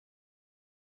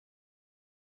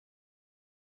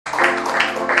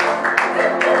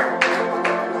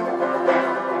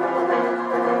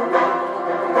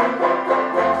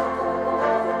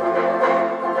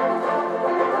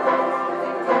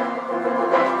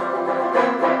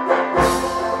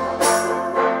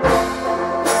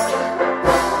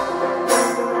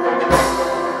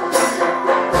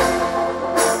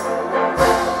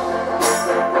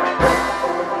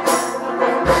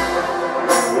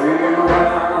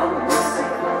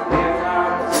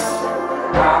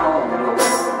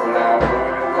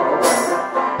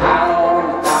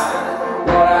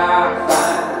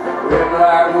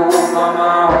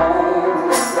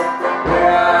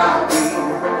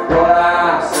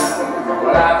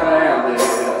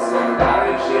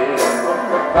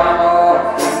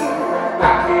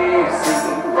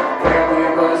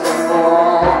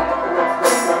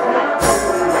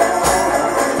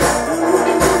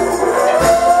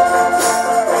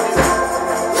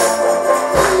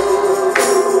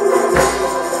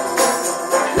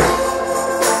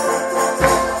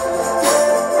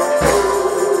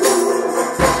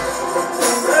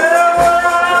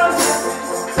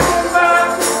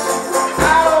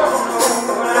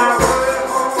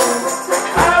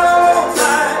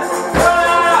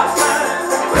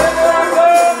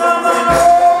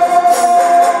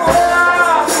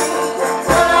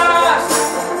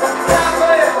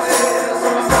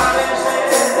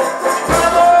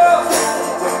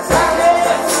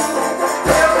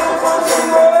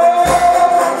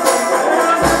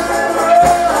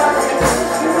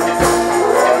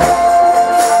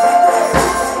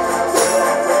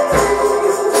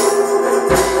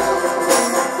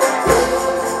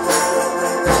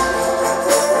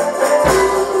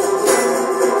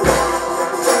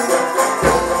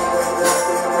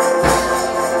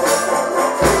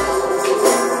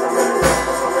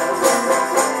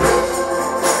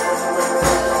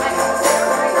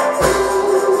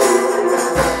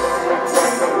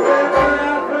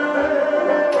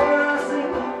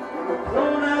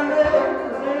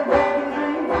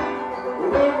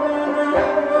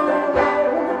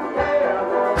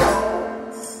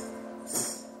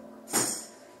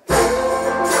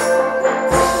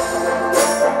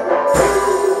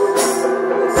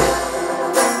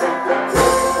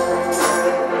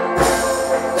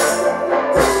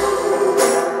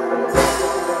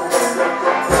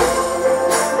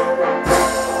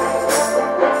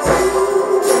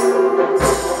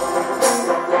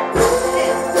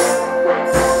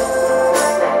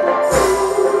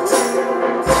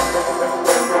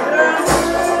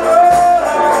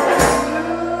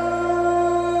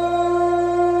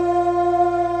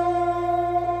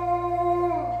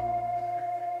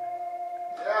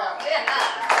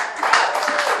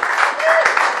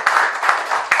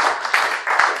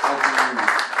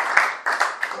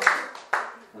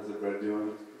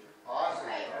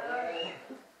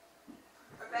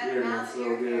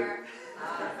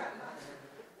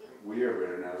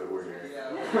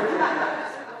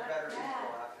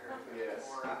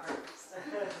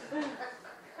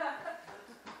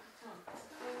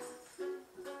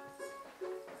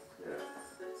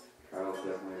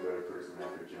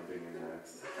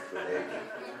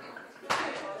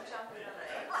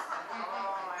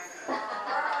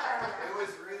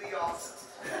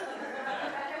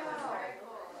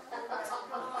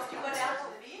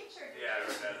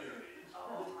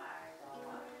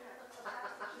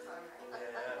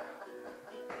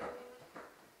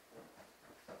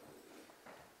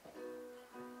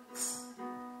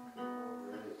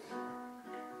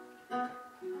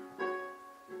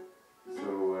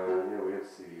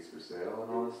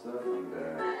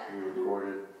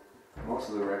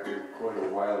most of the record quite a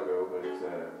while ago, but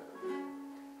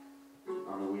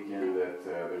on the weekend that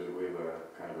we have a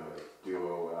kind of a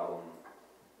duo album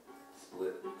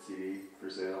split CD for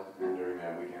sale, and during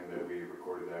that weekend that we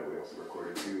recorded that, we also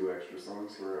recorded 2 extra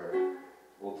songs for our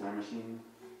Old Time Machine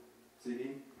CD.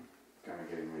 It's kind of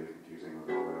getting really confusing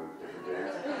with all the different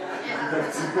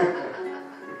bands.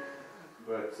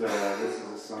 But this is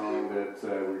a song that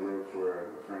we wrote for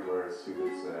a friend of ours who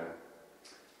was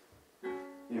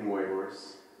in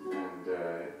Whitehorse, and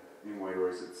in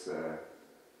Whitehorse it's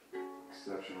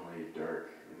exceptionally dark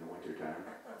in the winter time,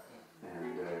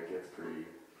 and it gets pretty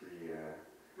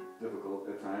difficult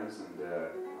at times, and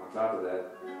on top of that,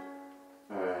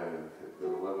 the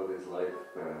love of his life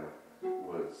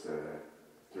was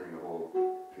during the whole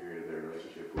period of their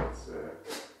relationship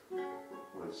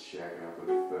was shacking up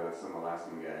with some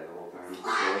Alaskan guy the whole time.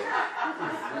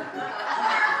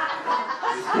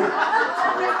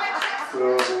 So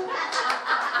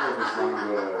the song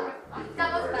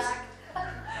Tell us back.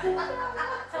 Tell us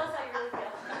how you really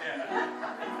feel.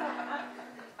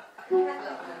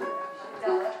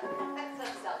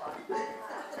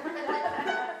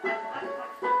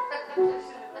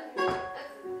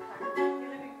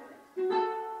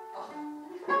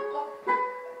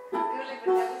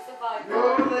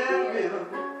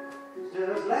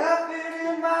 Just laughing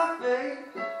in my face,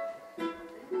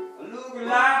 looking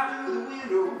life through the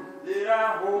window that I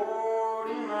hold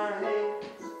in my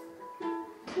hands.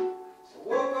 I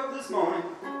woke up this morning,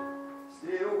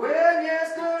 still wearing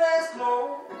yesterday's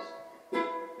clothes,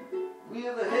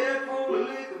 with a head full of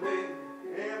liquor, baby,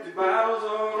 empty bottles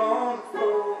all on the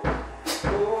floor.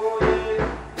 Oh yeah,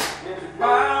 empty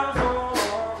bottles all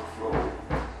on the floor.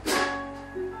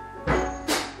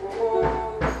 Oh,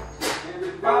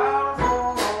 empty bottles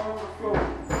all on the floor.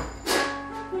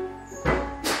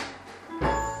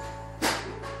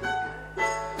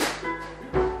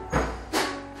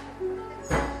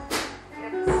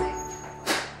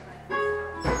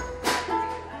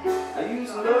 I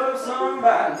used to love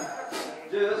somebody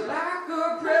just like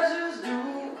a precious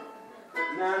jewel,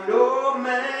 and I know a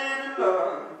man in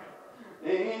love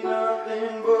ain't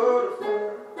nothing but a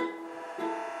fool.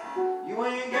 You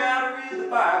ain't gotta read the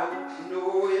Bible, no,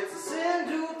 it's a sin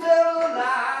to tell a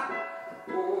lie.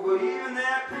 Oh, but even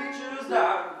that preacher's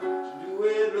daughter should do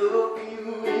it looking you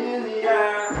in the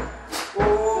eye.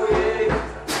 Oh yeah,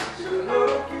 she'll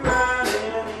look you right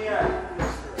in the eye.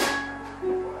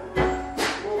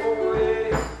 Oh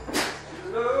yeah,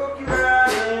 she'll look you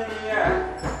right in the eye.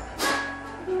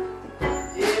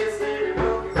 Yes, they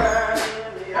look you right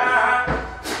in the eye.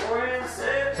 Oh, and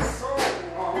set your soul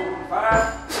on fire.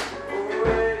 Oh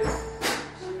yeah,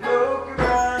 she'll look you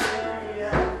right in the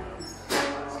eye.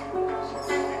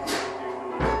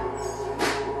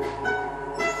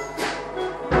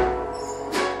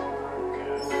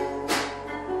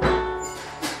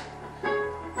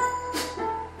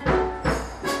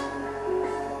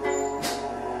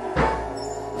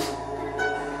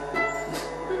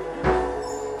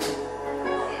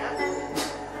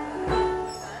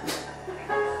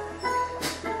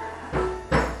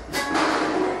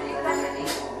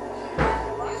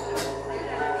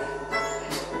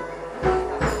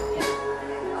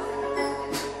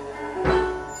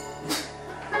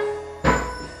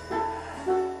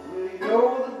 Well, you know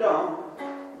the dawn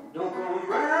don't come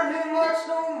round here much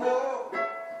no more.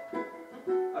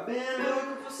 I've been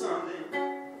looking for something,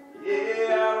 yeah,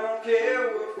 I don't care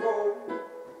what for.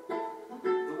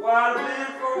 The water been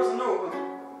frozen over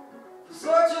for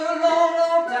such a long,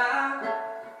 long time.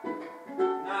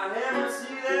 Not having to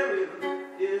see that river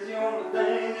is the only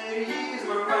thing that eases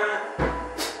my mind.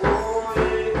 Oh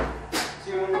yeah, it's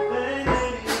the only thing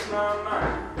that eases my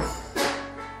mind.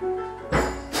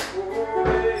 Oh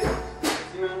yeah, it's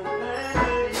the only thing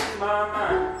that eases my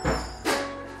mind.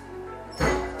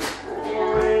 Oh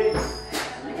yeah, it's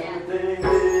the only thing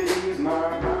that eases my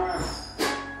mind.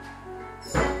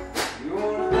 The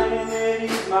only thing that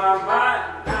eases my mind.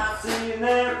 I see in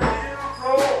that river.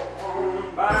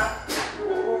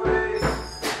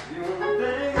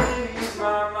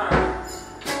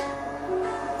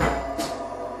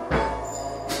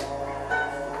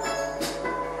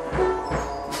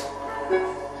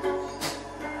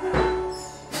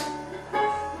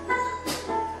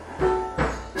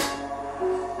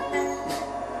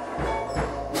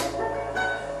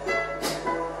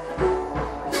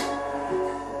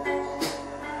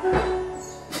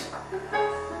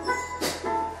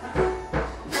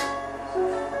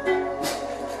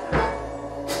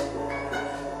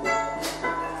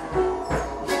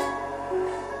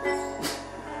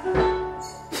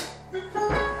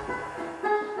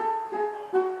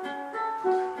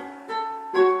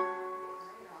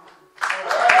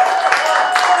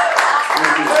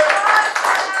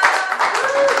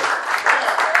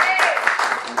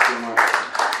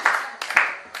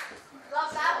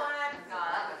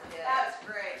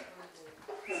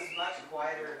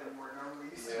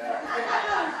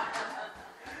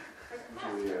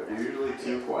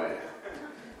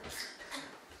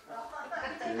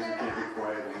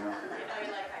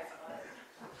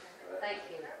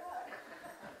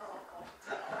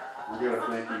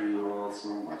 thank you all so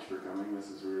much for coming. This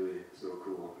is really so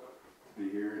cool to be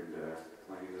here and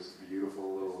playing in this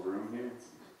beautiful little room here. It's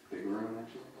a big room,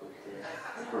 actually, but,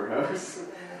 for a house.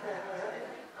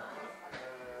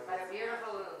 But a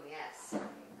beautiful room, yes.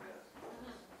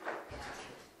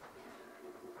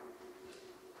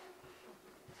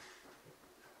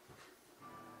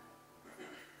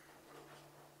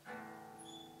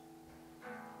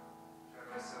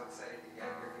 I was so excited to get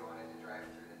here. He wanted to drive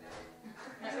through the day.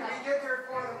 Did we get there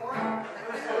at 4 in the morning?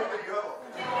 Where did we go?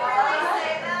 you really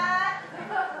say that?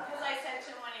 Because I said to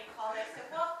him when he called, I said,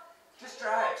 well, Just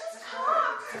drive. just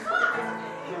come.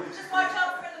 Just watch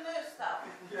out for the moose, though.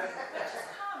 Yeah. But just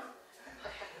come.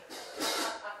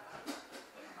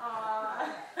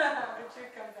 The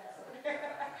truth comes out.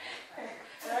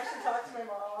 I actually talked to my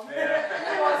mom. She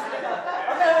wants me to go.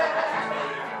 And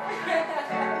we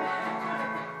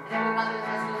got to the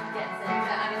festival to get sick,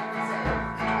 but I don't think so.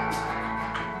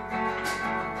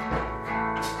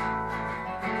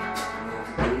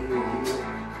 Today you're here,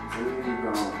 today you're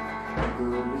gone. You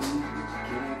go leave, but you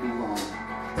can't go on.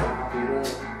 Top it up,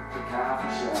 the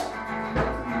coffee shop.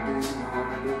 Nothing to do,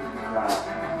 honey, look at the clock.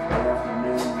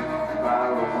 Afternoon, a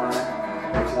bottle of wine.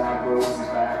 Which I roses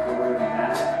back over the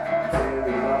night. Tell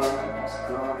you love, it's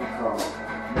coming cold.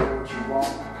 Know what you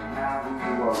want, not who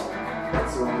you are.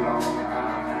 So long,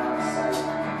 I'm out of sight.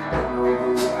 Don't know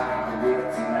who I'm with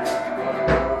tonight. But I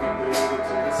love you, baby,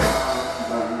 till the sun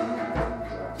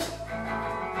burns out.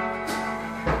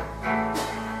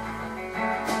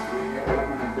 Yeah,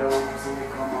 open the door, say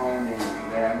come on in.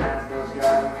 That nice those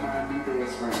guys might be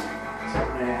best friends. Tell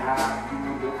me how you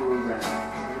look around.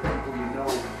 Tell the people you know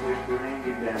if bring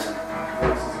you down.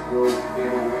 Places to go,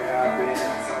 everywhere I've been.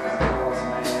 So as a boss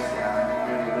man, got me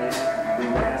in the land.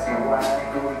 Don't ask my wife,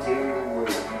 go tell you the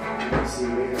word. You see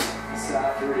later,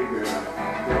 side pretty girl.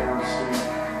 Down the street,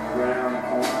 around the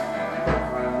corner.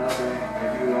 Find nothing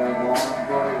if you don't want.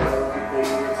 But I love you, baby,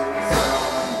 till the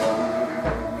sun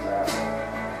burns out.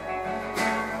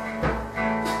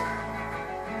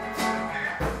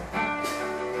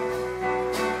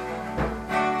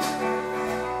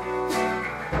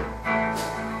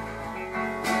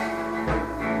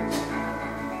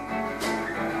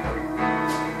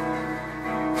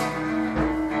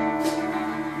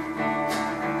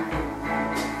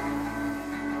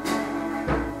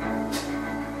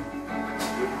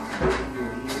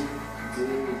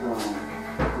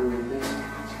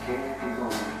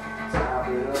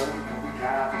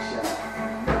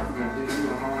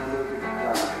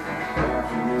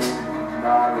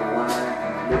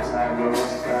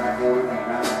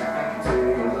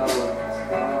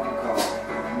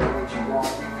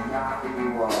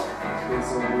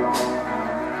 So long,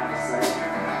 I'm out of sight.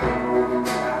 Don't know who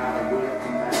I'm with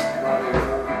tonight, but I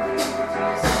love you, baby, till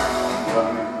the sun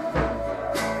burns out.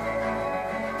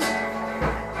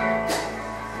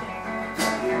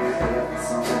 Yeah, that's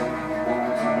something I want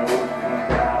to know. Ain't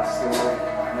got a story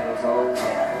I never told. I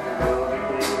love you,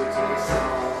 baby, till the sun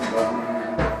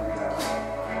burns out.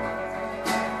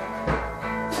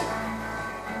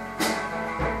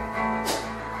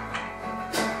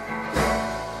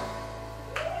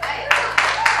 Right.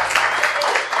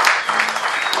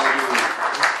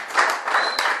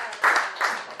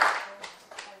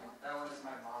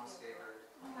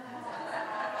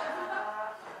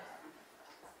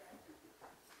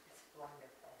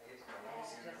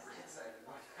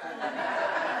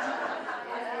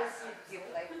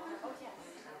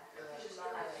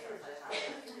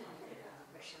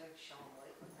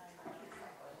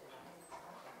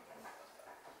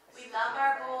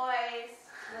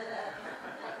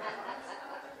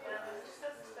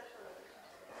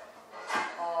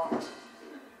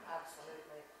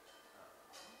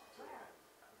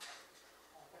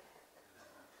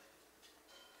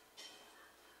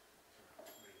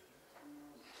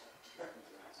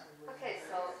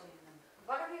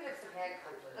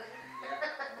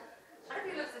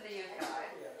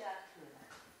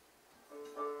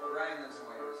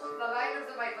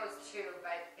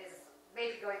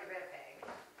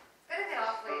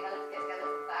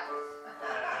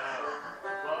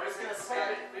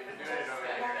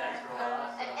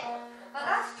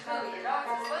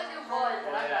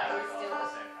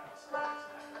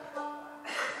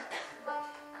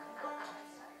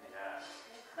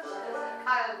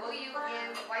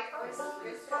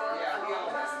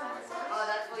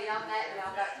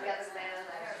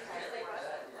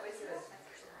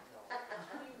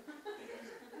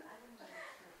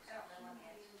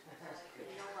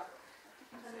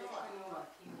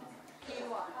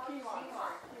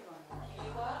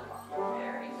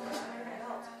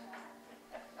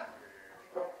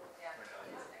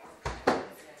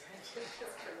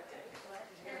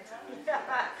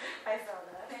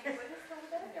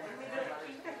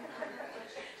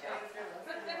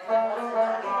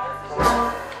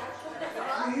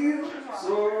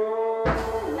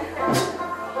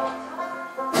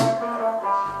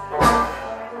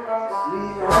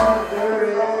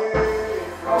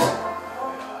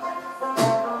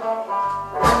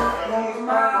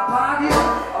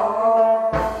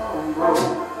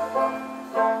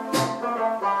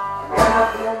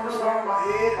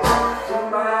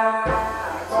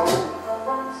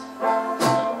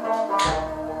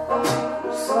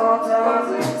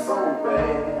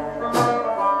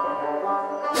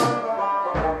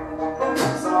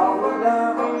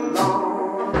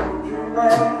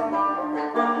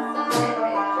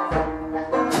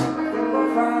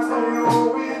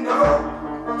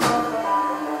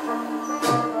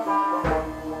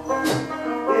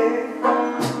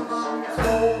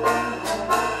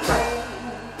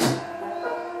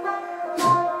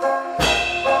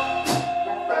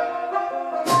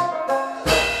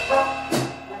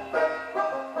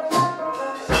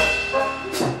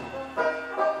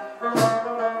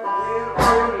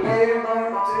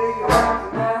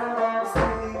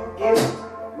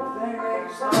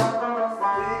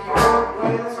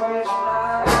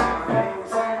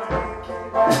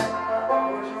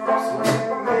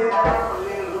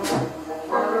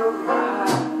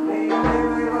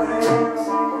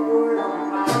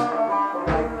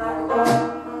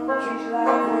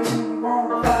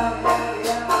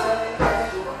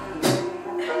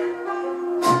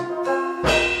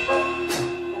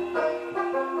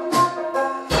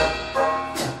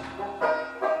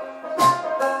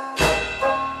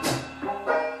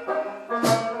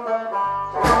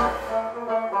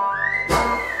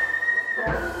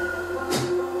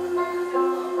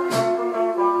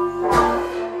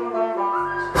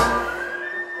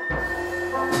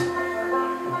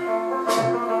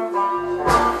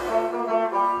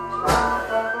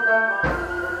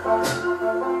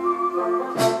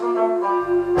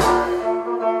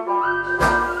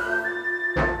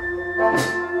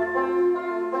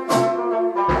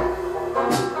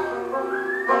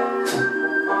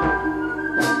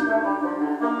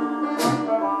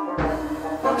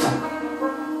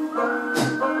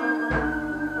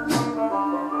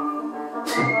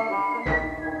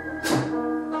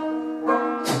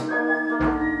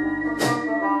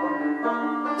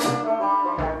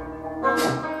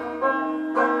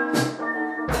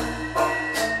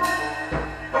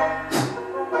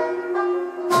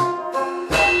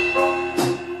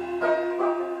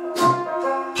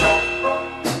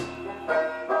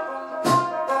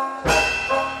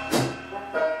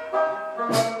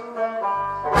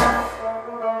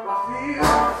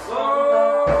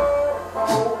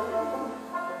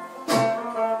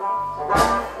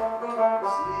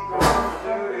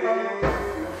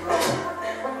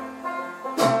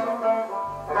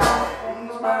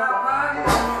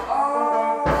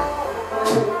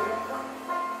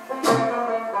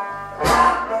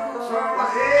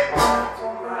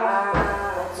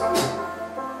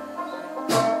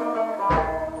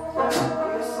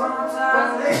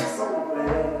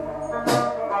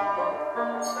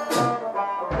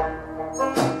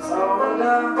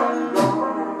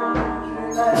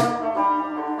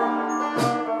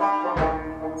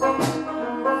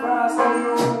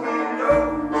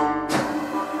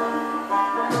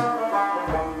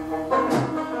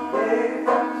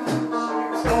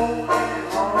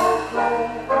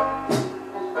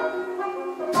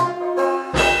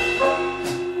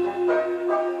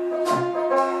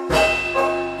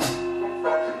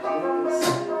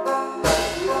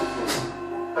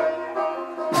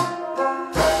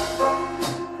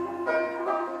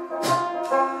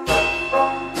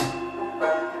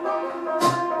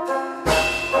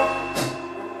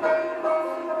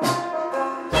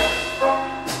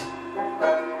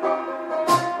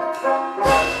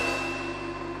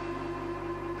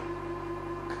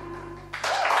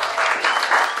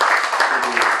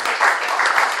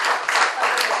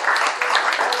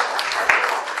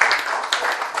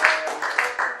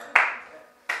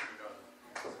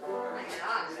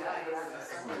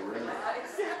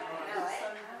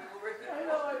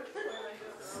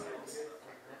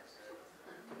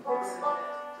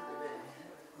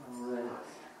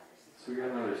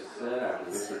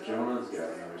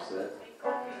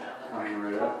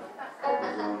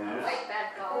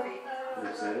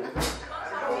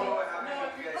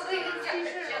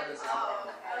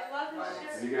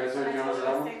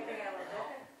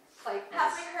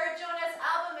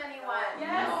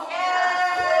 Yes! No.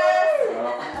 Yes!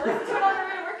 Well, I listened to it on the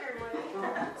way to work every morning.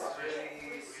 It's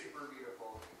really super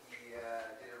beautiful. He did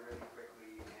it really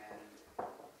quickly, and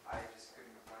I just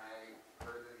couldn't. When I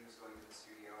heard that he was going to the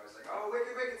studio, I was like, "Oh,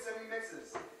 wicked, send me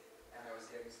mixes." And I was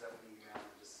getting stuff in the email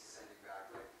and just sending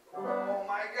back like, "Oh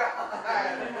my god!"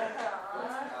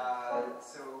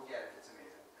 So yeah, it's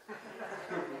amazing.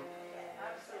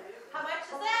 Absolutely. How much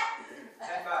is that?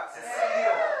 $10.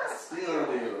 A steal. steal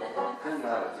deal. $10.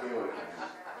 Go again.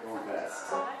 Going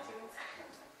fast.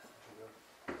 Okay.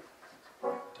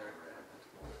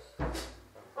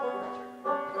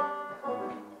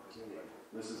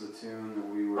 This is a tune that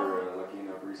we were lucky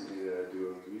enough recently to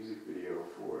do a music video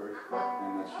for,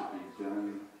 and that should be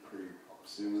done pretty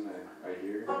soon. I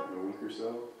hear in a week or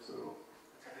so. So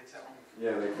They tell me.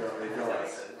 yeah, they tell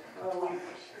us. Oh,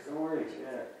 don't worry.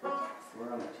 Yeah,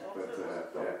 we're on it.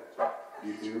 But yeah,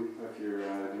 YouTube, if you're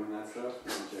doing that stuff,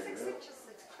 you can check it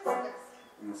out.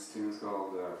 And this tune's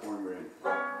called Foreign Grain.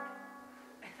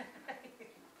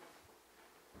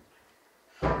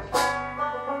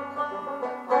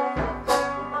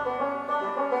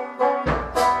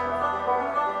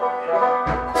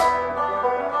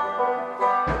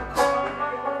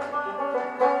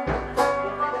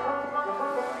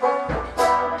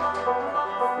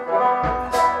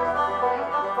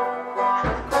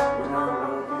 When I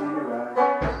look in your eyes,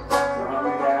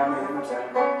 something got me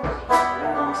hypnotized.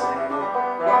 And I'm saying it,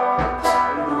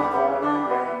 ain't no pouring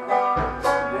rain.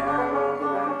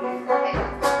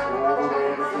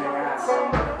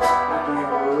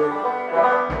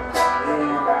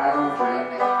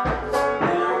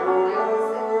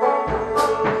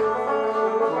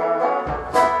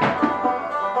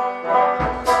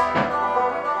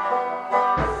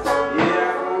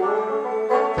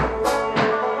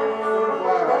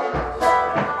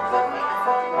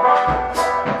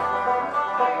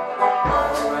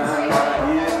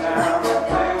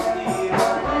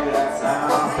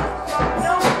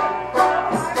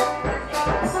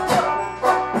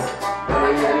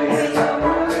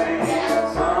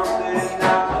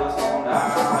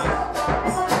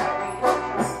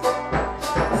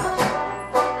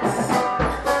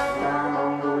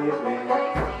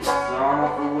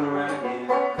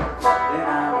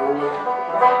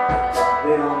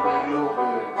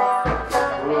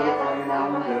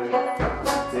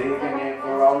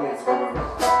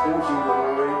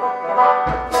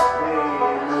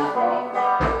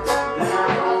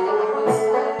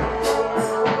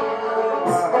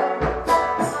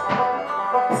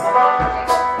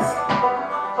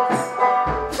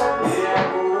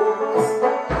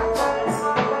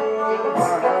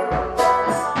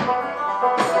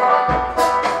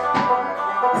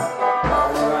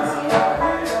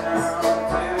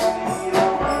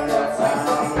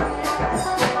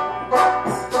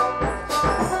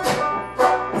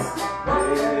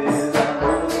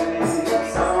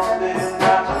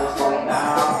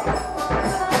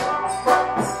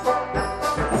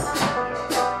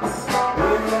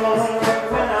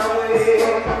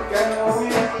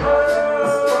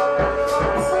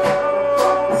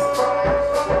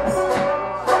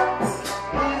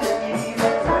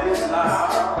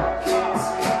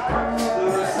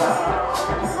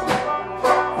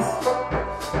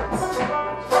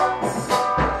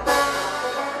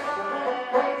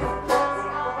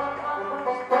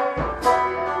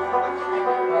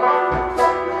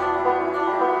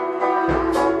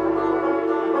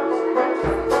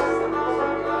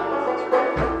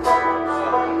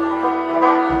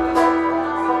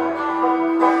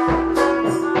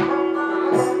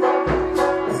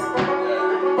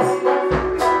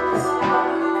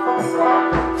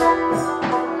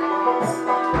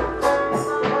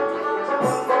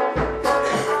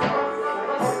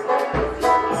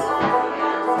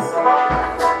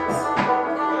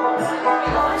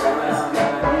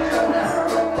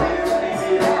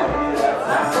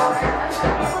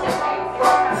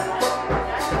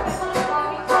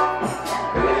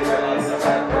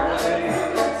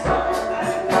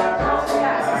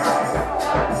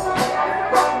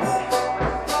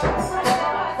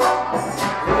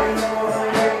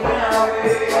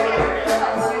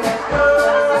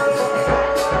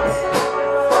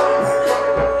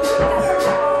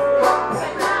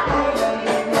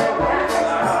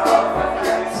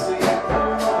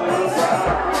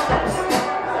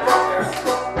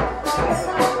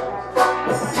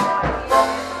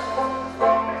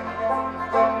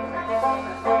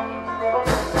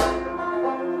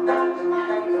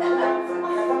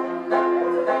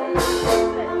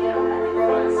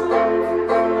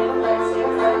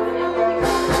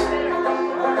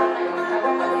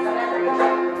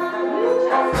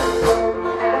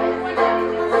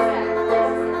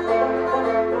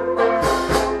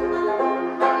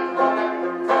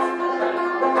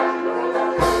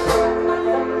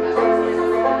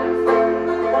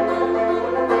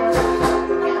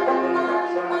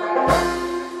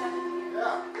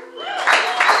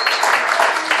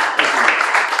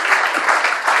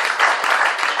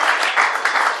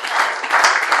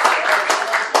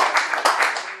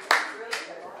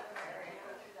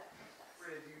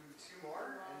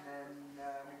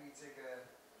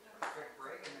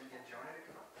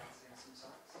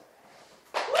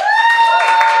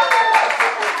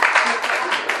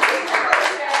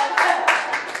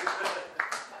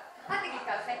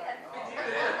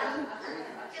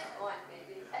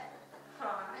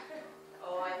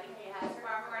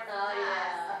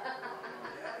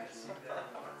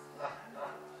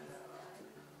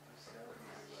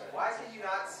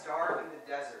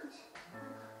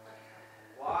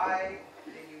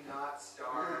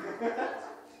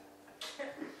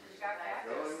 try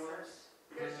cactus.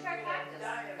 You should try cactus.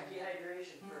 Die of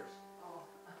dehydration first. Oh.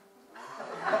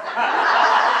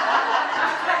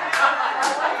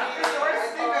 I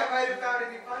think I might have found a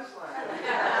new punchline.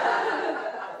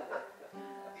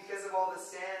 Because of all the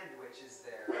sandwiches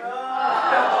there. I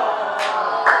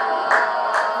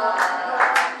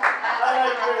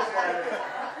like yours better.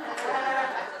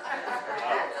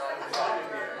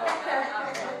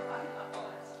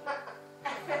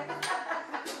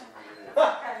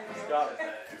 Stop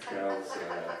it. Scouts,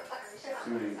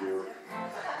 tuning deal.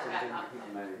 Something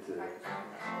related to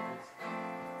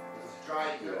Dry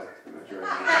yeah, goods. not dry.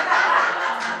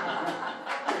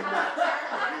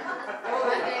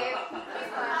 One day,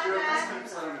 Sure, this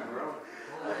keeps on growing.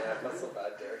 Yeah, that's so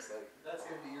bad, Derek's like, That's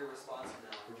going to be your response from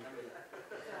now on. Remember that.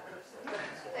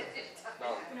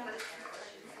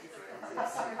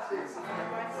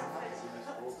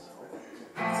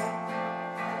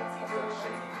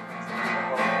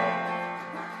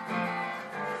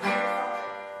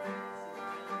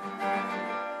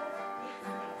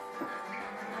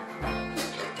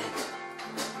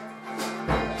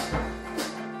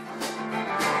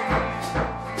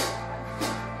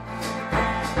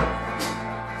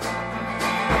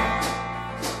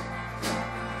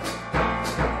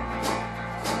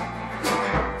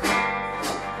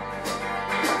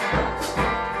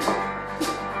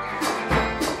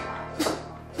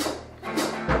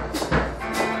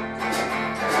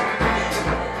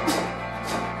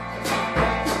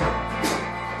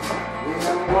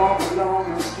 Walk along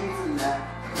the streets at night,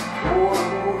 oh, the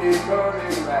moon is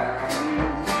burning round me.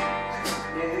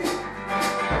 Yeah,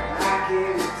 I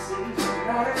can't see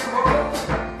not anymore.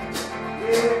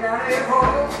 Yeah, not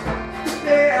anymore.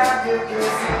 Yeah, I just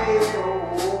can't see it no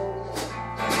more.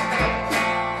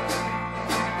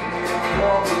 Yeah, I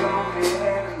walk along the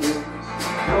avenue,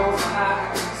 close my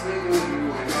eyes, think of you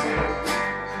and say,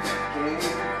 can't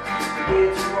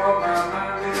get you off my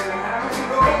mind, yeah, I don't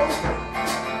know.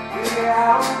 Yeah,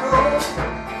 I don't know,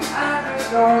 I just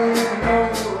don't even know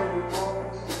you anymore.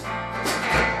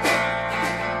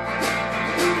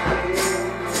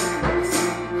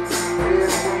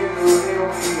 Yeah, we know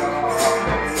we are.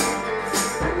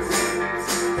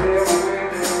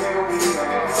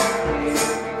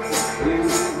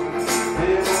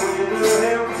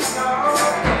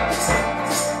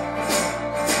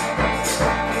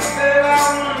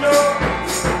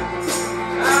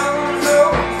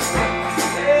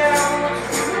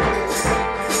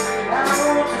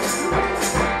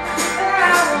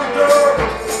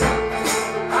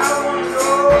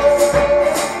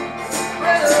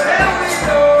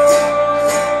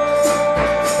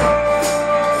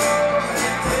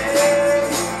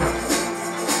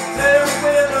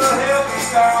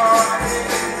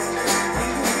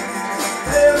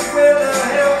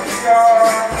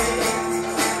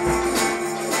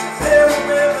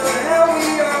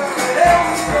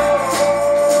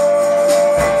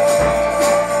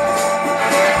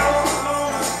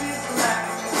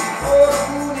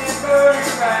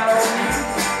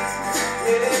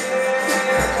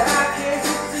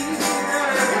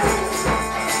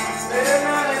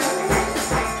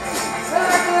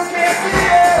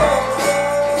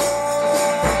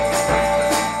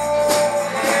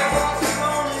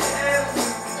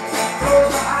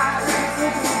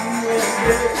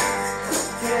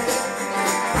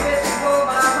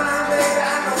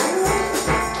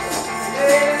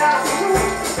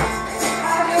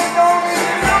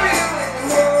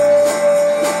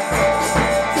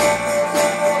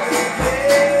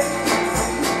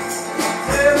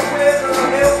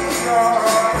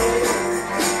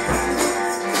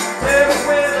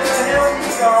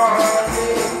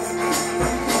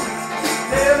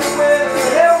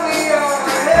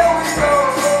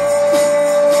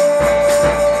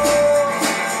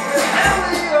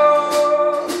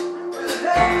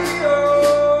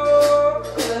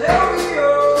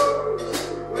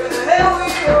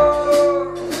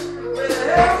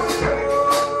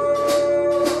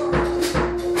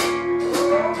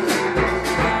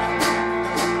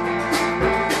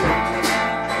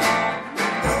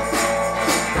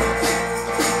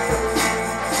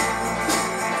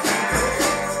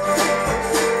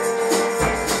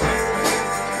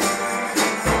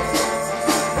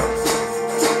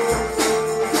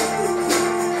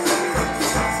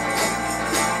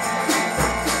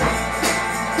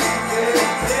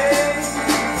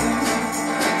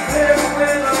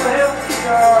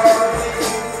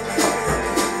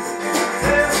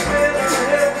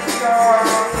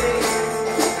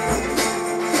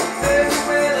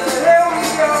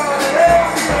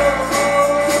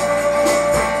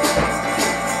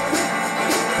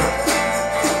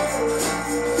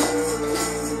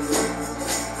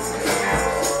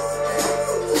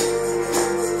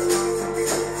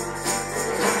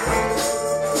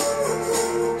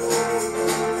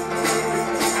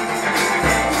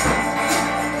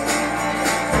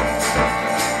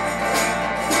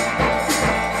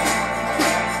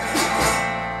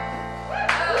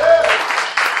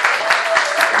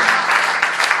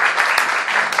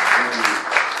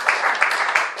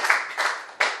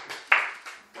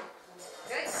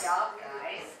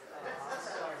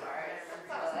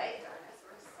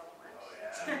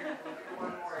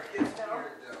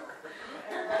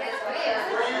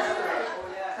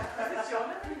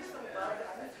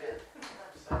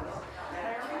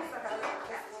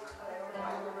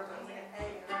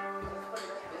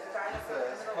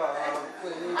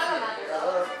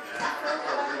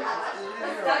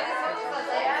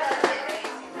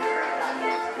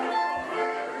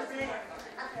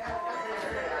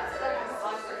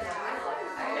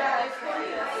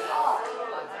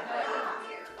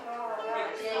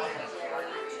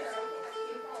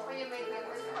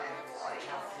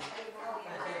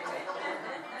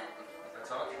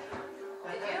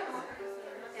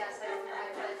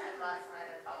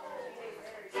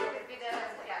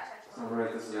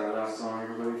 Alright, this is our last song,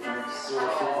 everybody. Thanks so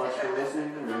much for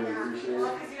listening. I really appreciate it.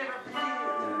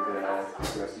 And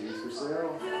the rest of you for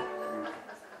sale. Yeah.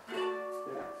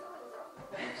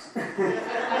 Thanks. Thanks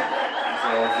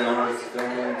all Jonah's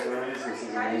family and friends. This is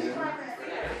amazing.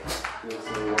 Feel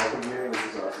so welcome here. This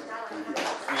is awesome.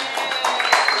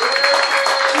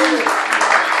 Thank you.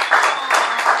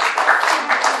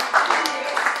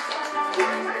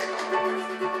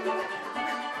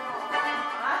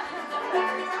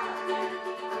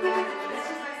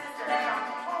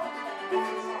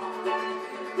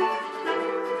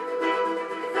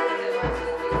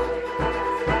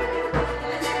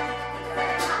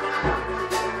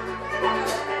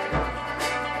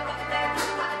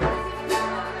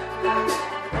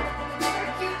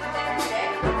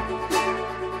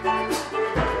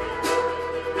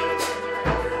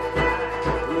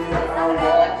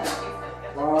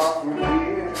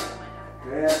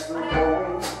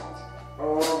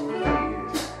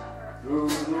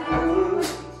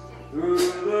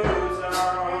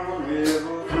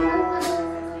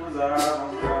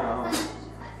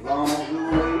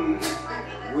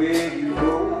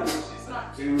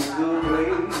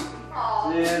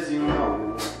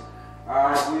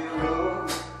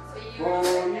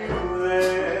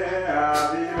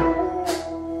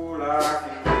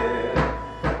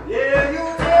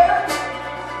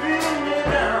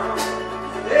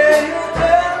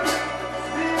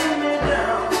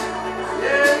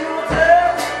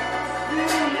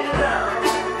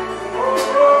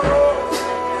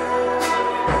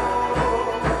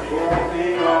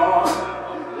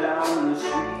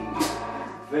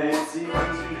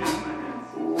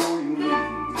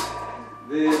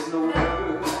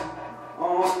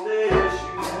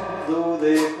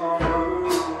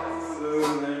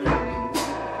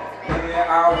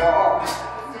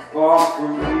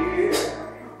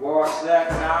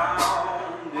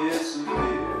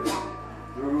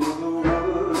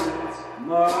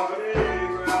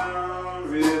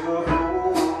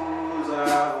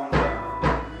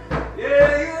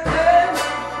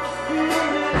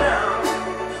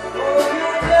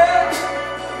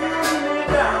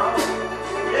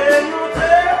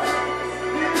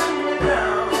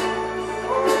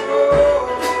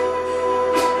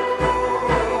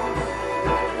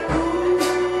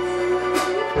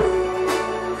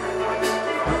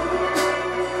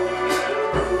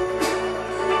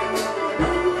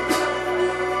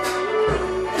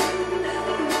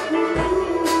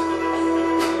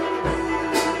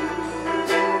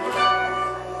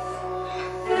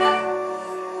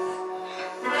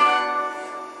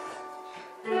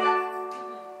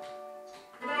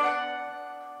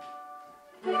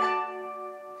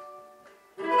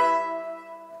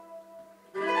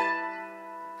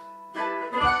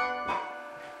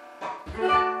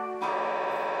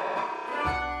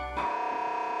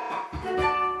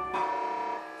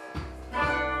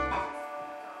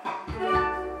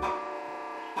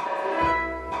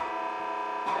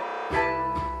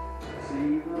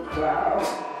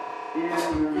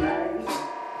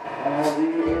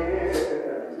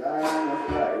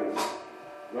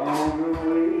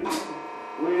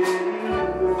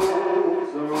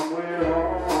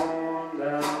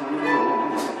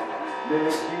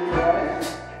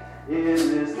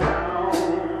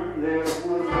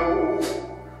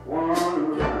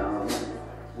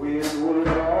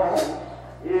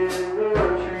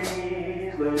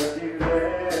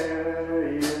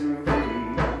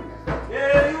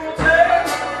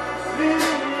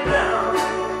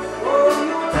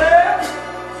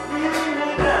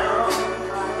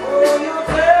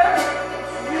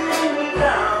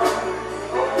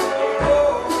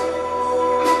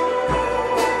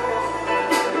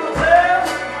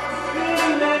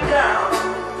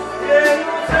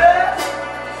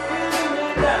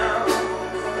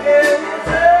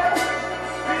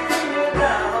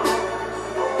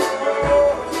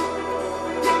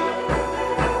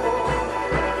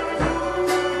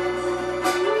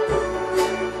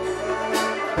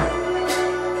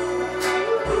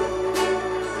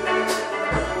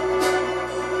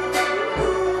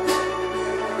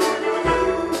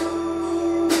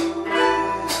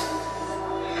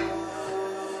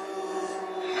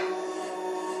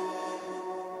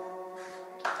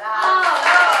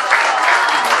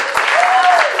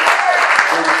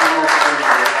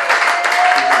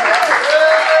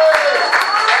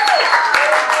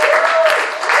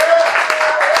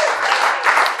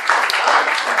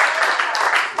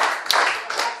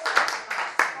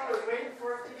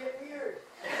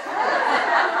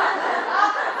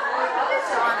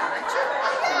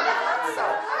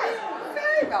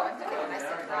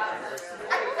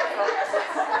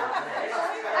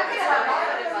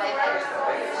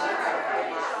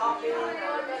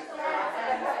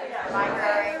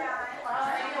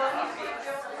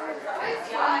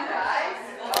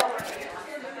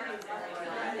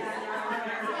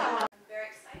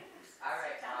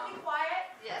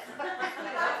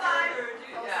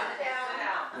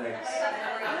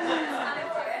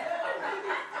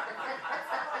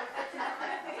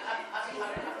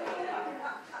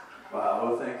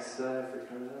 Thanks for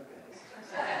coming up, guys.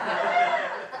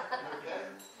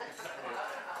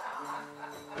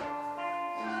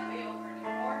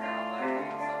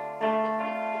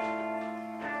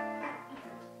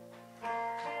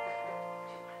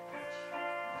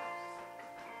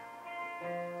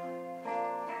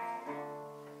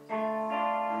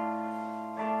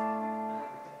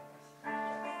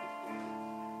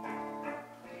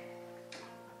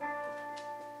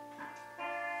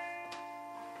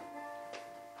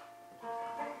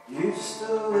 Used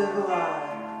to live a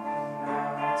lie,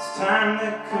 now it's time to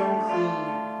come clean.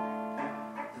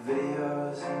 The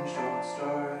videos and short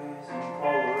stories and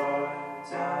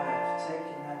Polaroids I've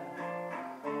taken out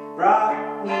brought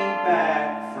me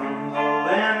back from the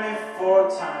land before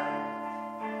time.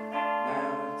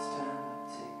 Now it's time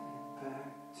to take me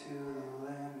back to the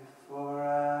land before I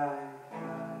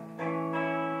die.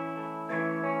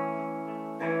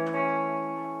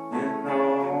 An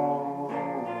old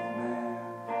man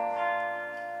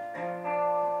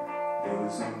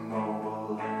who's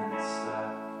immobile and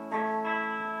stuck,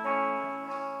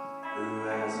 who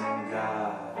hasn't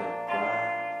got a buck,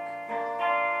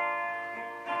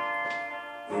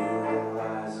 who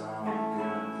relies on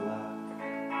good luck.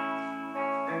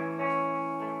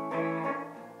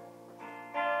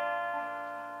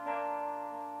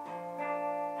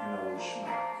 An old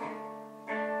schmuck.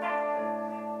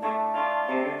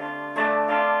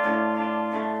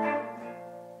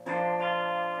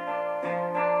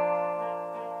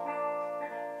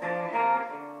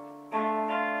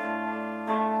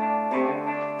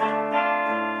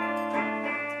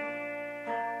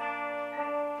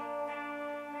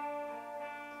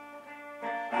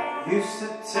 I used to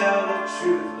tell the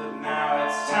truth, but now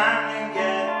it's time to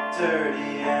get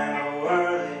dirty and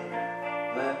whirly.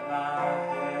 Let my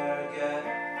hair get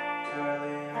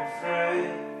curly and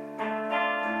frayed.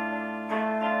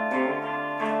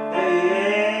 Hey,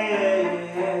 hey, hey,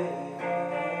 hey.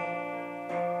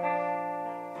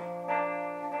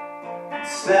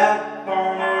 Step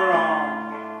on the wrong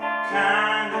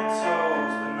kind of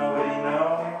toes, but nobody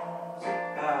knows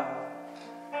about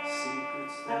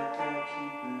secrets that they're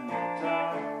keeping in the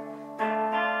dark.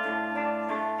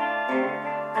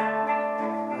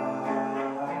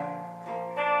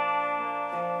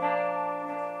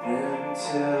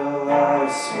 Until our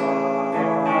spark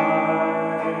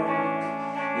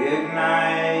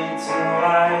ignites and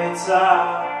lights up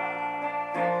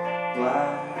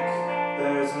black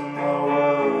bears in the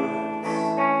woods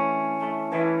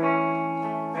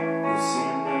who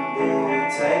seem to be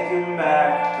taken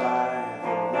back by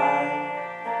the light.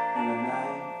 And the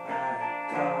night I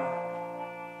got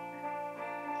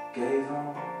gave them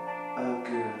a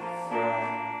good fright.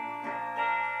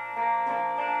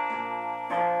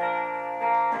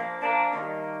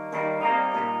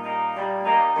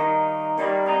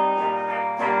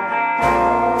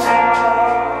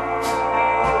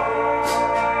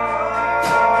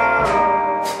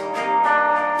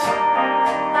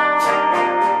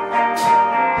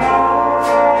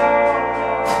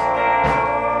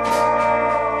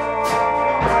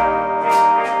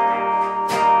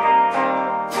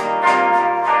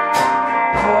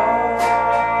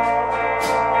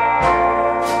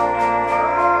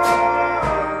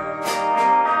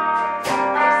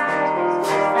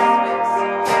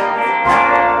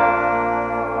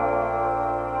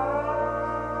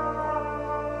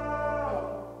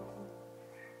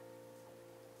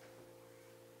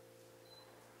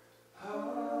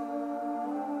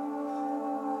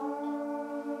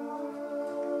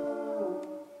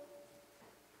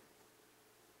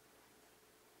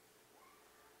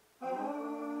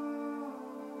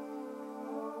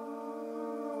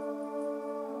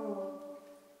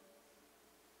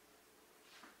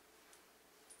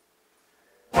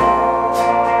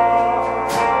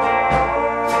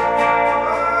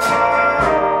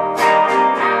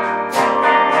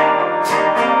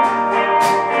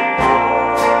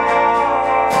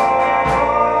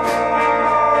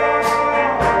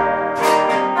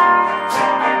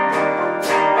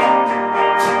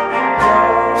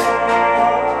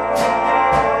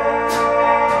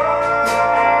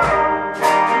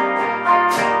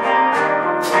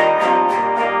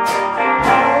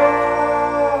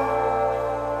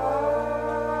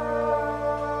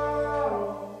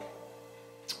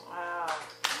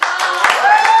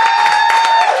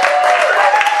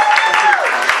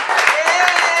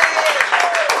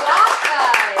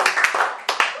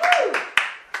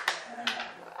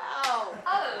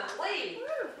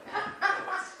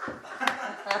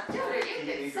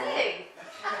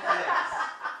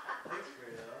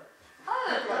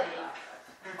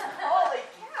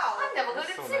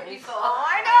 Oh,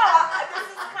 I know. This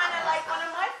is kind of like one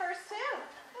of my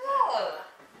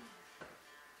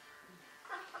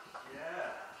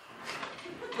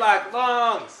black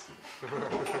lungs.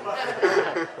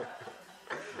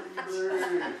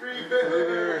 Free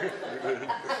bird.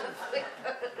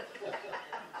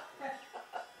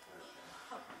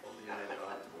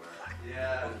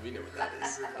 Yeah. We know what that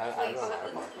is. I don't know.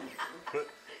 We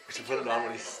should put it on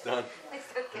when he's done.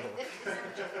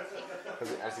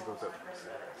 As he goes up.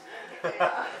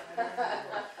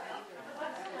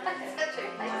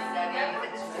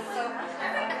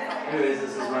 Anyways,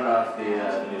 this is one off the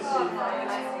new CD.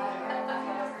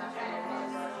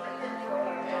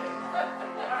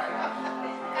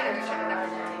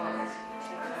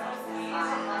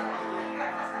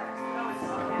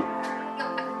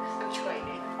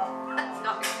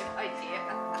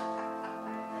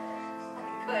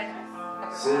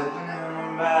 Sitting in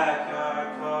the backyard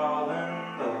calling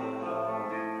the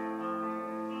dog.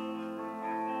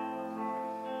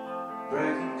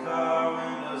 Breaking car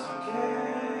windows and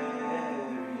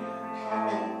carrying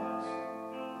calls.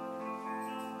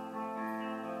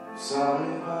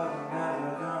 Sorry, but I'm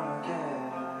never gonna get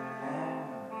any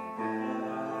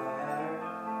better.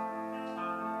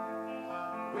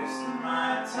 Wasting my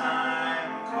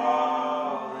time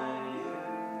calling you.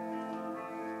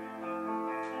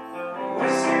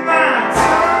 Wasting my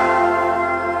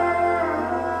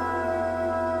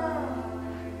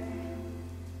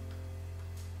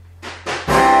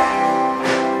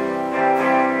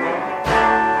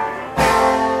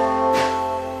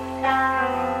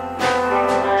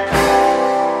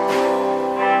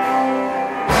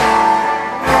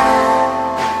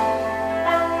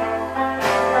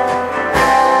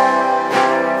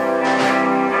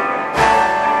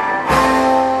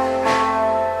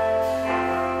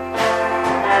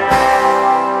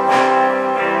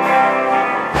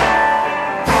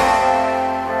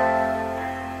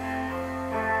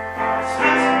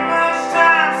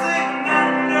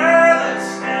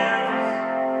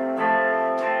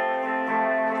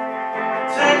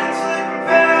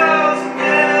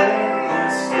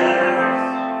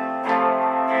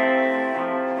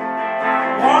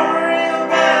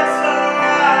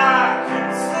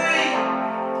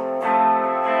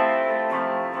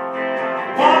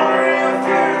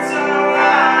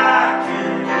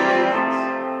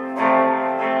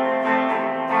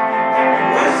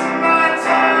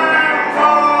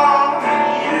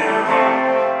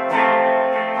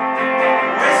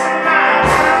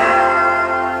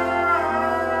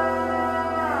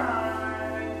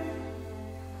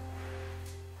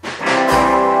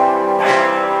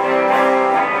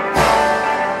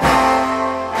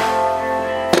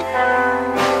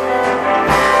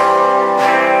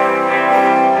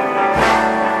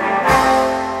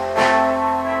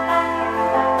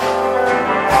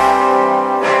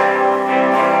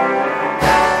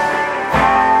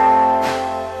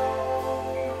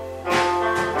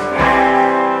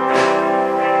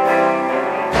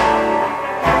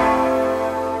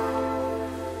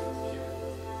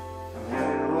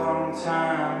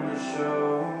time to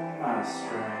show my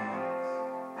strength.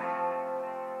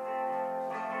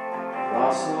 I've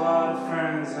lost a lot of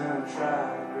friends and I've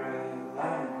tried great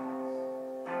lengths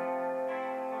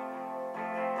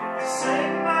to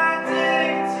save my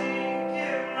dignity,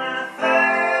 give my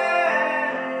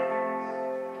thanks.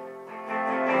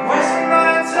 Wasting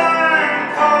my time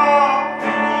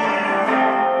calling you.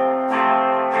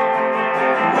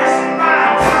 Wasting my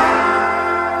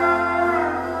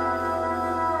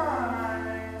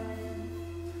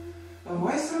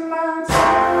wasting my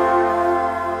time.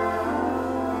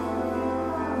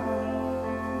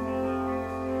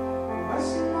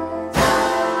 Wasting my time.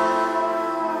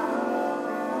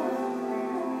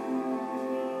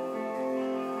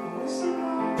 Wasting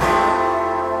my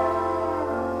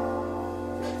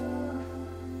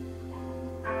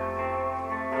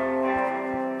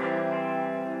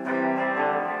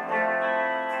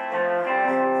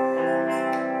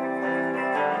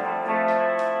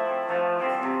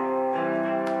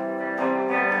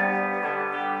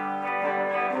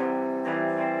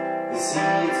You see,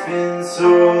 it's been so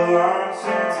long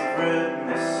since I've written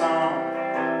a song,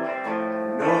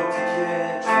 note to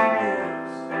catch the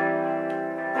words.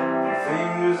 My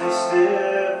fingers are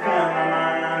stiff and my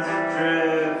mind's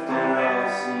adrift, and it all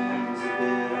seems a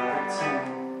bit out of tune.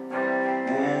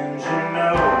 And you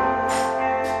know,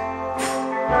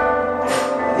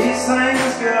 these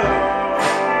things go.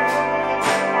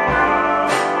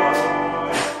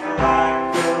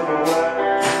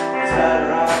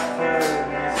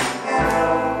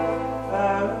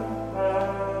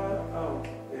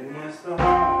 It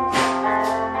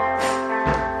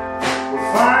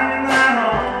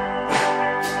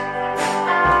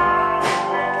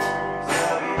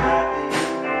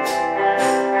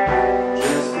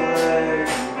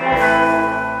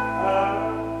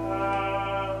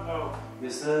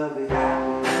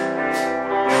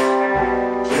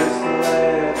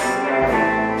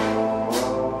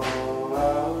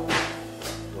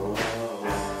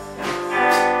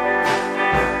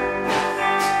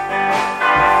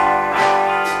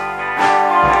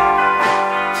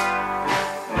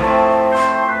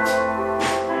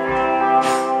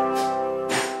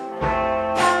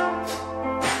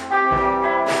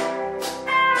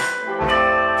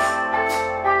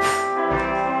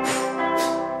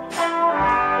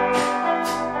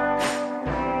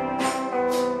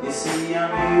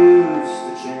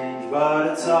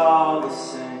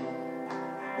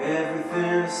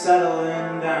everything's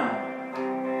settling down.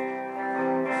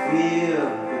 Feel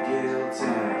the guilt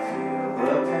and I feel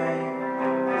the pain.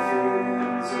 The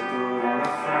feelings are put on a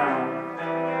frown.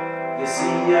 You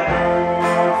see, I don't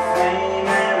want fame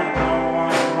and I don't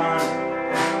want money.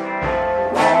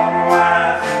 I want a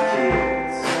wife and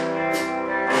kids.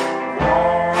 I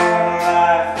want a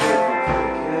life with a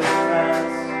picket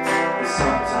fence. But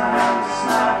sometimes it's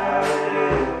not how it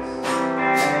is.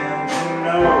 And you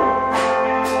know,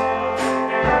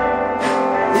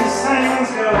 these things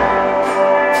go.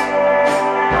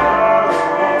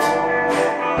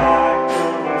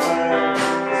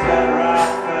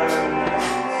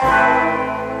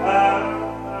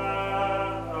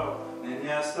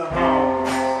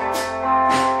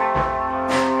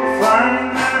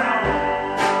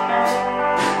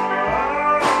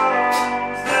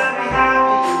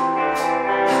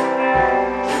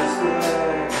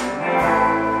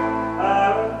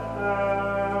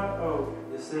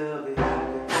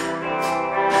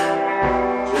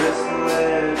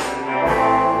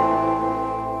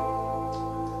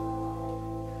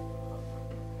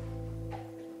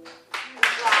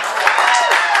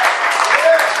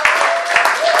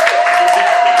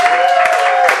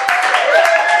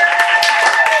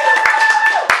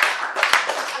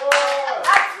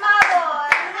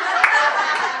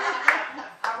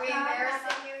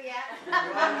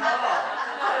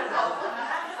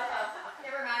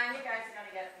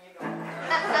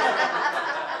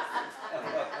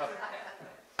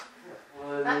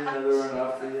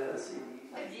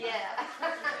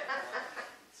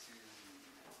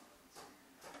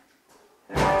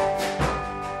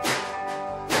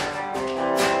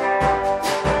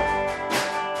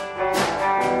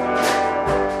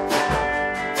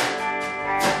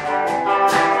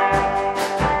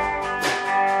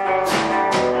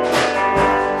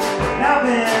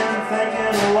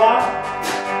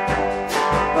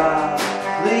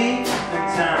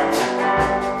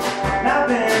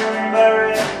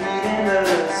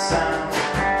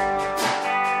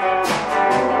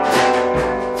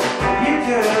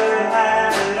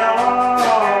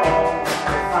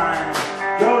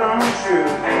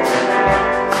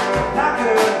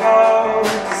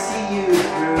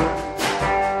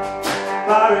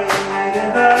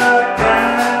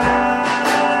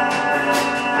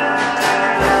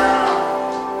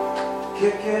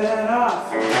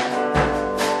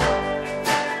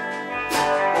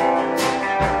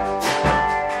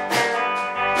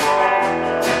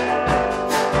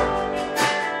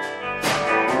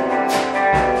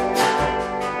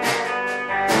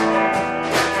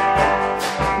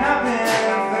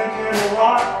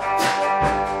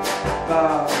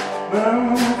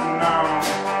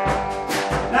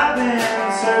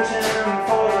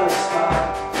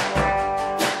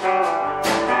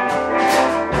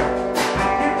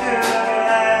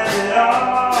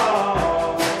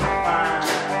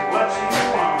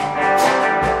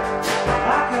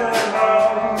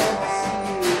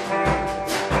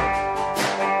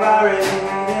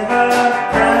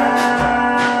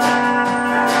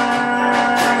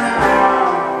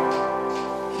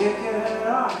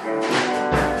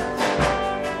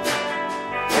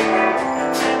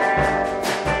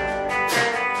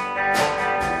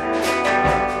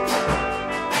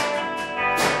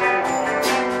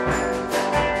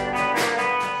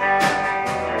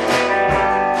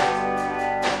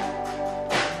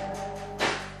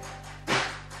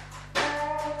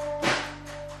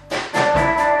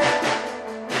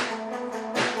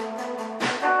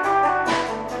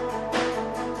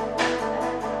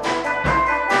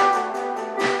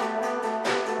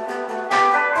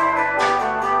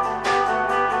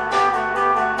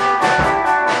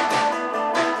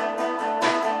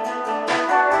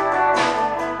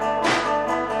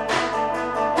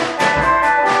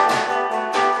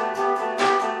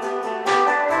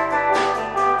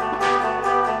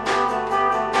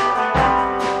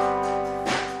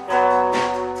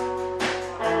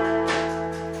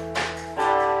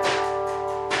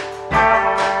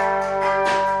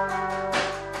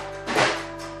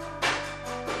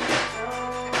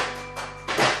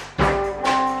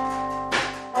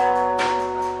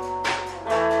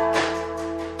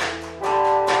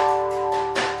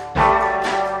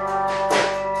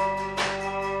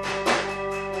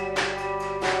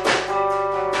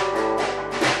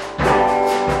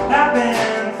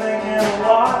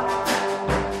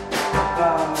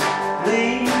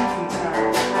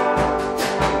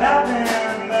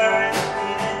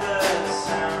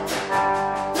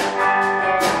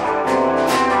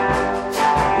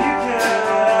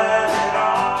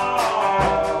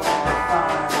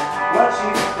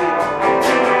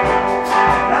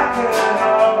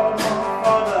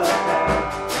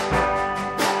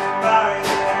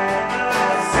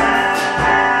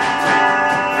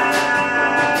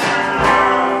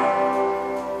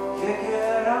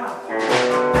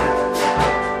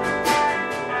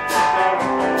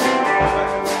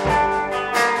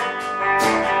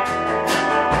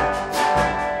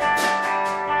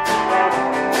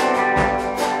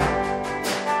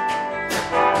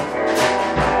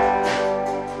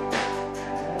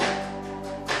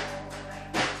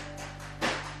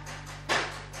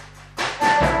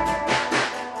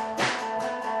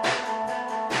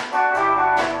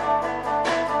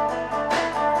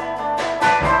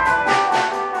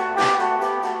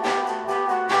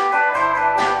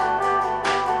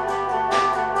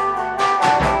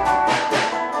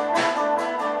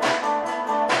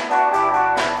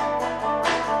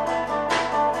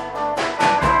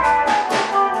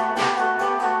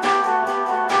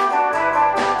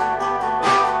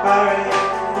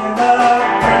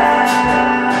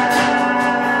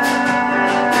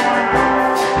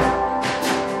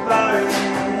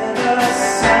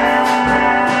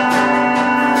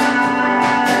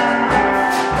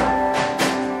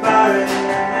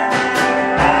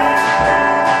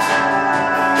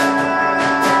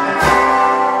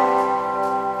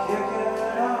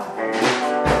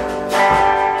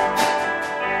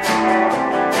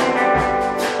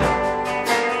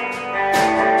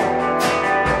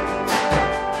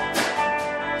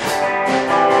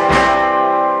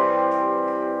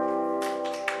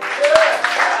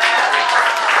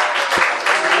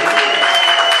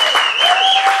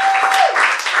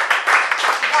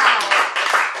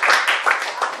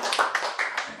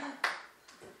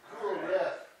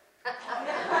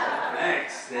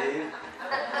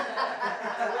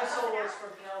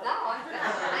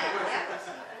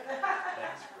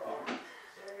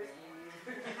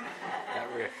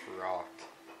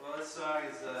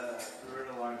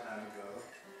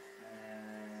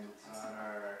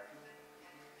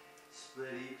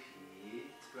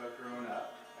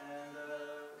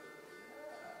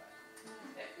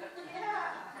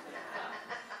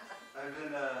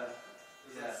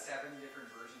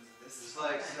 There's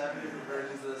like 7 different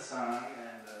versions of the song,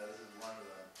 and this is one of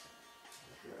them.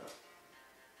 Yeah.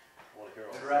 I want to hear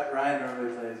all And this. Ryan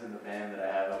normally plays in the band that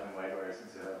I have up in Whitehorse,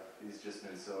 and so he's just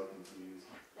been so confused.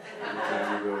 Every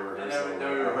time we go And rehearsal,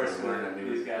 then we rehearse we learn a with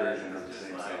new these guys, version of it's the just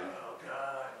same like, song. oh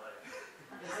god,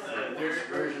 like, Which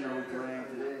version are we playing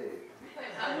today?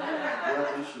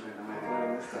 What instrument am I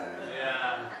playing this time?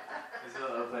 yeah. So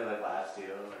they'll play like Last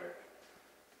Steel or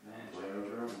Man, Playing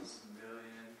drums.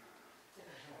 Million.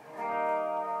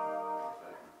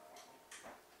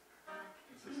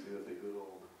 Just do the good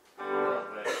old. Oh,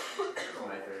 wait. That's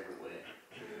my favorite way.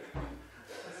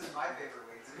 This is my favorite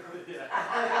way too. Yeah.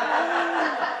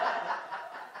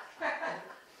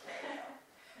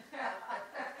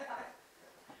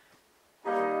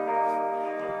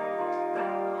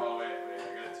 Oh wait, I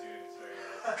got a tune. Sorry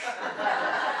guys.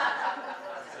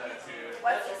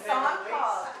 What's the song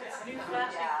called? New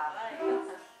flashing lights.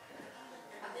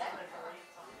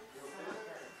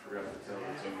 Forgot to tell the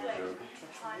tune joke.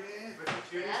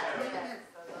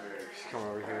 Just come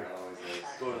over here. Always is.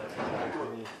 Go over there. Back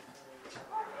with me.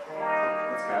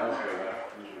 That's Kyle's favorite,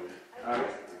 usually.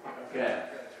 Okay.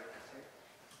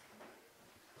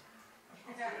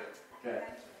 Okay.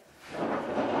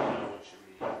 What should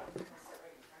we?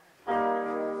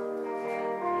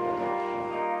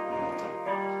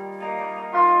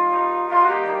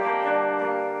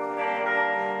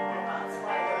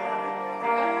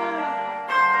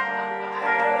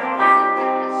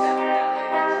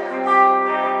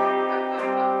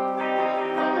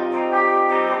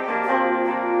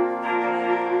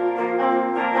 Thank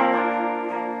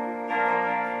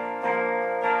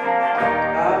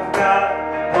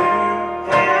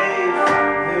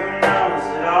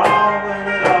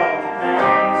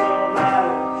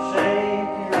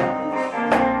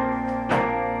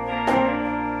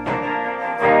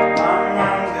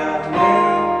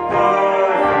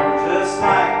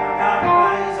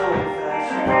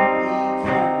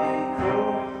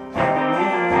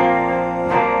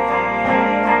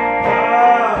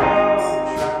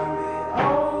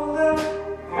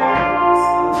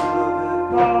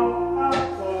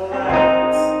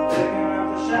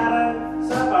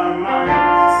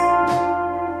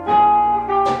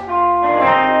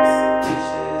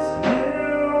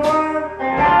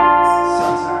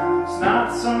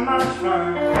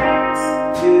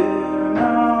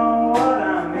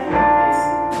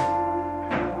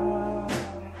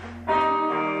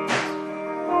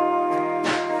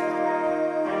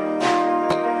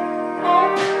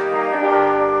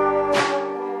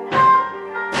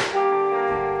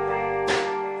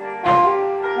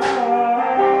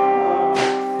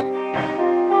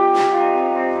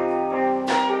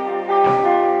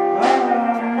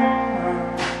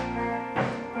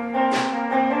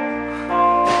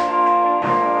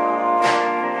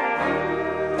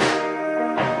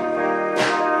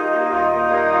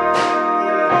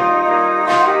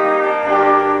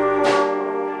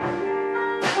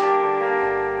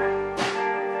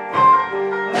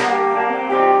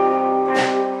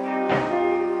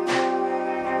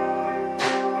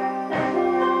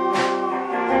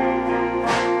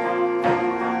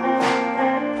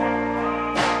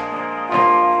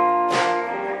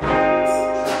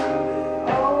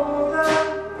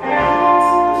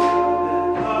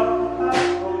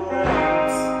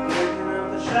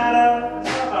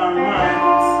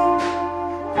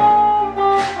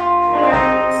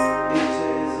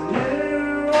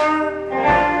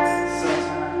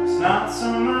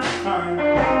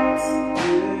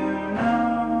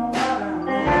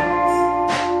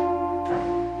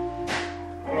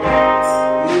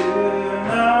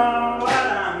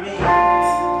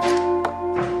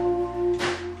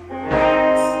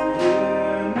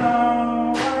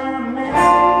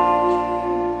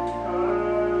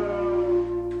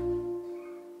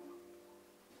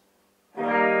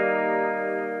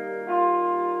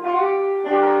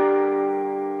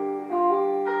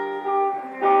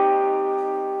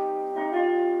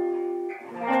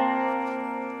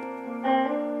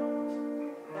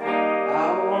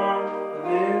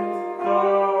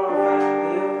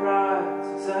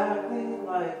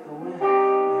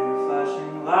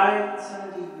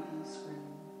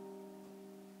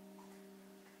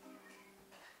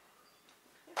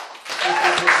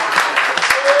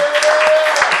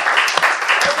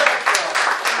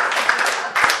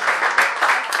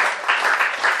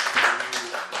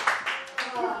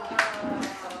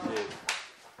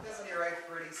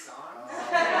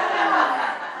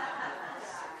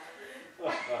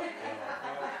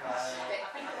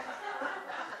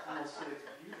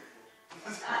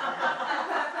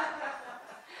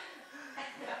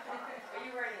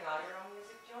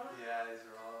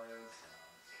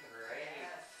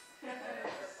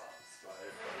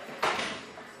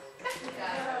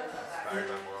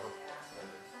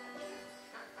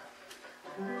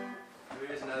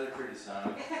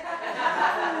song.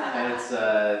 And it's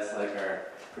like our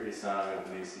pretty song of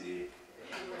the new CD.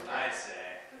 I'd say.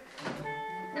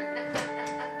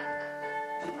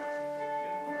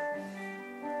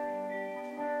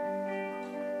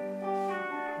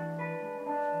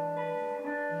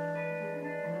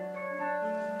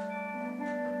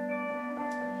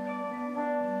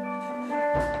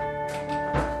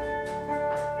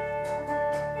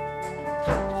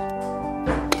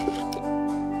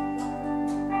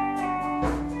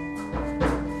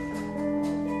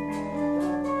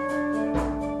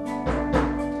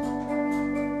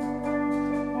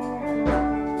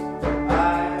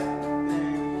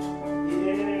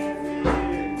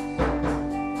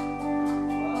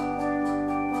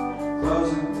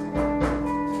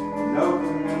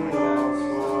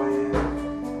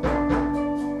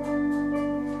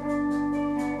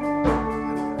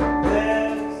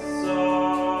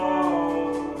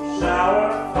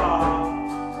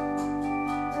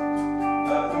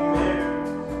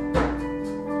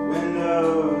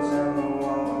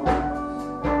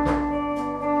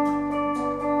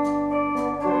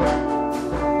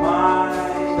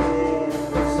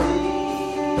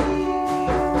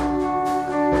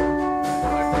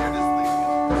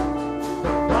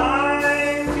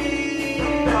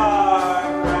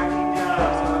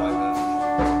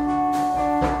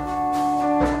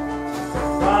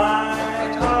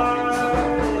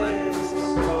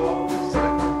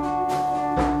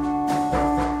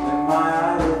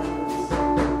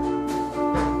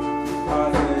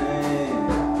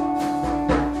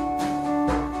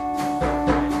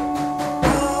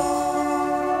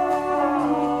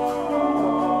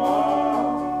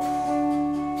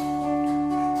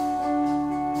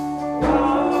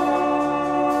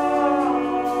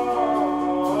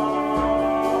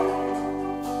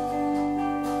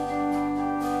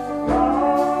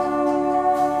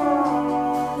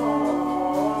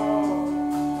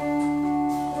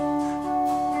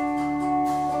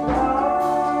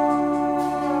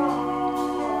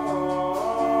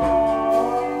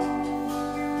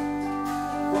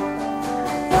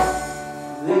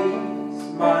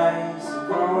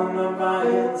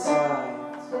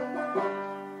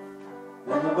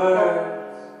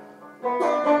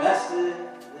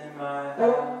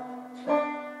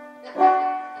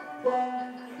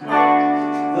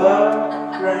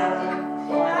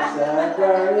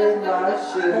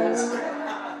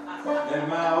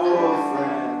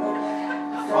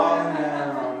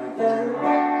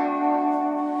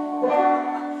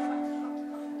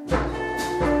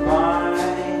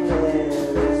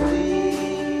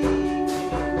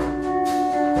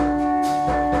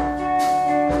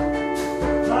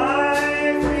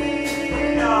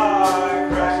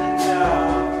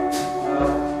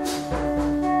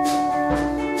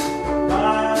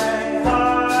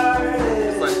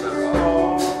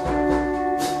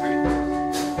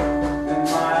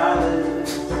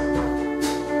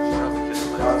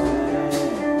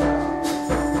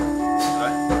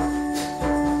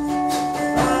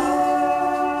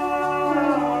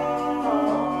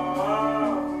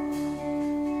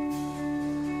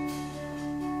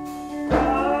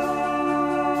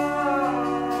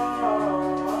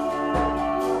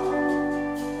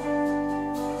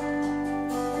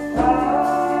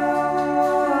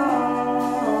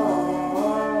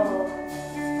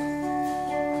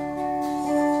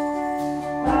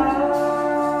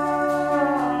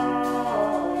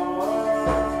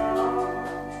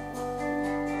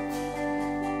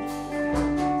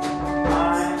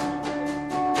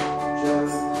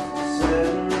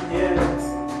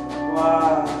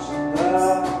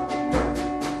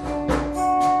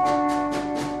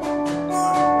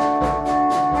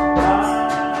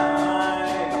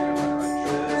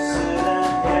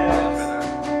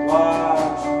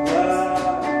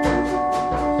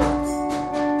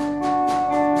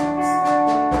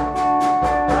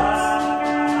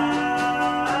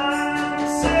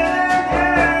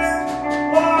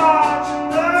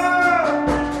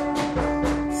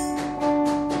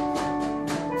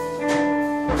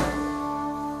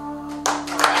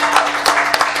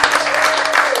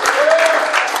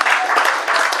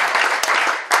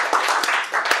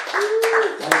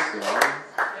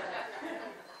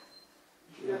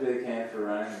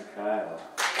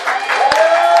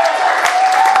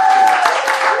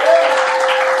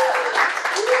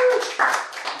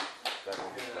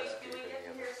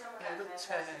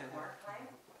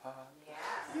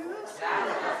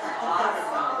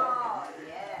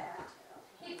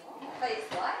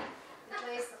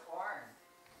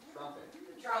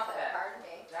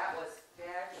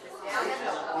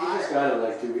 Got it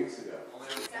like 2 weeks ago.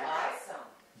 Awesome.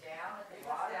 Down at the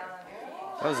bottom.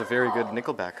 That was a very good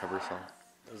Nickelback cover song.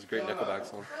 That was a great Nickelback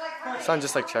song. It sounded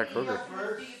just like Chad Kroeger.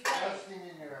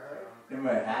 In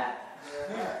my hat.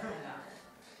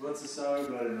 What's the song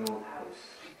about an old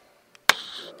house?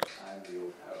 So, I'm the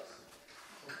old house.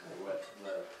 Or what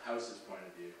the house's point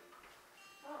of view.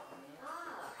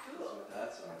 That's what that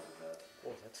song is about.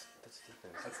 Oh, that's deep.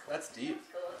 That's deep.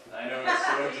 I know, it's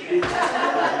so deep.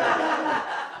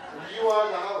 You are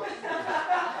the house.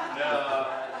 No,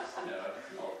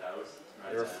 old house.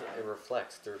 It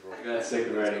reflects third world. I got sick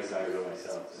of writing songs about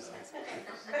myself. So.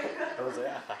 I was like,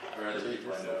 Or other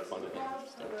people I know. That's what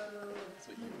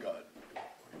you got.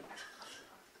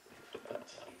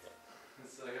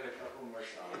 So I got a couple more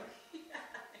songs.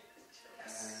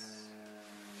 And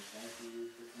thank you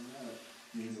for coming out.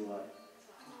 Means a lot.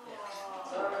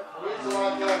 Means a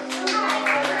lot, guys.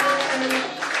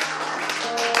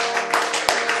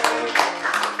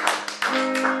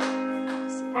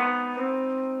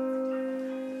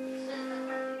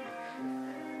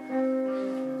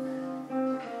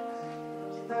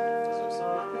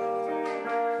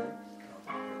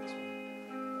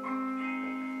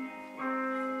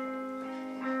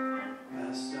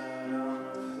 Passed out on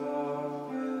the floor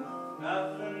with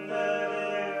nothing to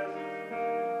live.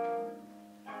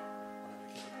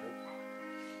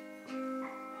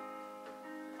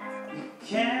 You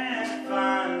can't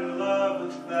find love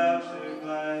without your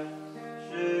glasses.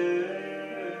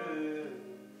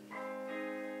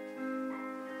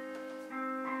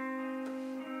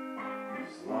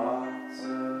 There's lots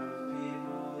of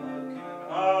people looking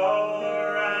all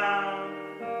around.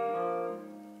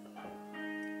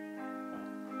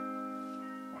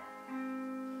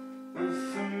 The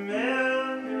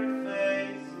familiar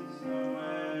faces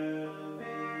nowhere to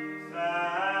be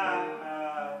found.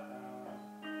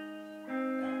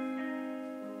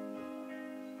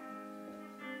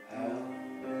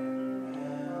 Helping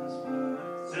hands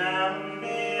put down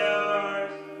the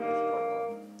yours.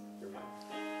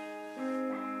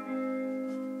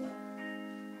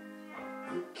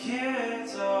 The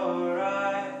kids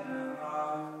alright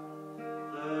unlock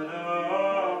the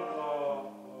door.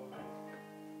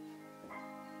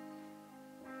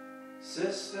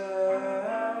 Sister,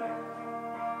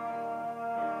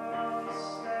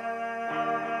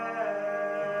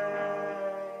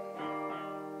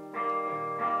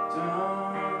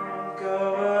 don't go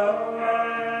away.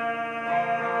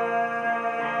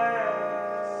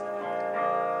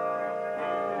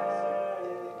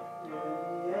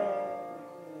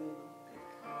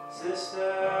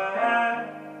 Sister,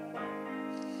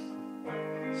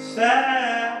 stay.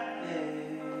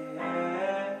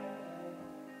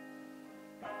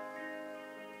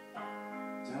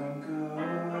 Don't go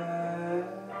away.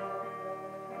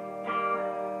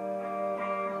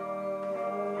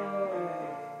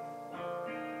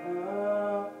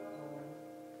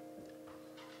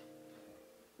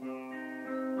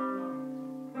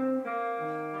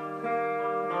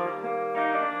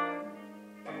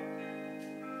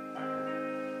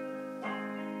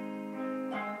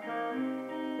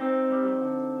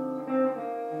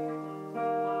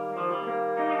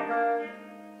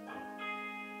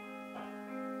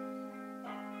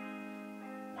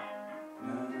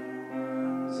 Another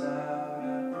one's out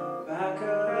at the back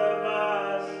of the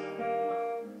bus.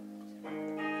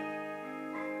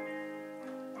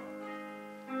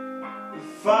 The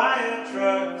fire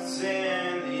truck's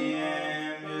in, the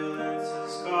ambulance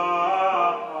is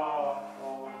gone.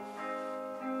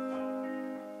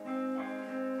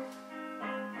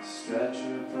 The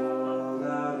stretcher pulled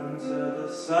out into the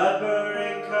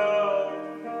Sudbury Cove.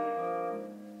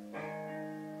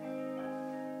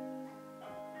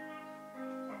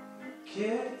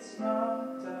 Kids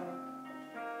knocked out,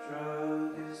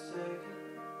 drug is taken.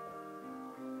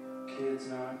 Kids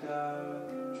knocked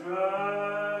out,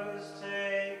 drug is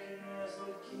taken. Yes,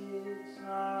 the kids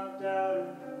knocked out,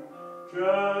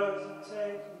 drug